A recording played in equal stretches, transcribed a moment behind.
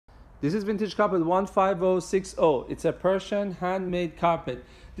This is Vintage Carpet 15060. It's a Persian handmade carpet.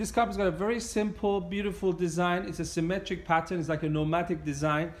 This carpet's got a very simple, beautiful design. It's a symmetric pattern. It's like a nomadic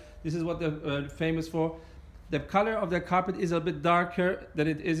design. This is what they're famous for. The color of the carpet is a bit darker than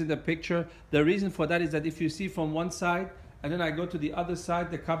it is in the picture. The reason for that is that if you see from one side and then I go to the other side,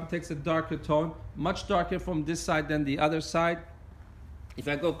 the carpet takes a darker tone, much darker from this side than the other side. If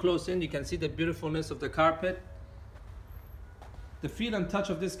I go close in, you can see the beautifulness of the carpet. The feel and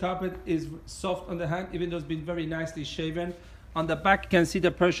touch of this carpet is soft on the hand, even though it's been very nicely shaven. On the back, you can see the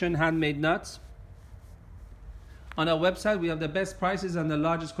Persian handmade nuts. On our website, we have the best prices and the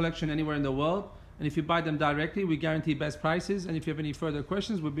largest collection anywhere in the world. And if you buy them directly, we guarantee best prices. And if you have any further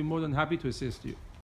questions, we'll be more than happy to assist you.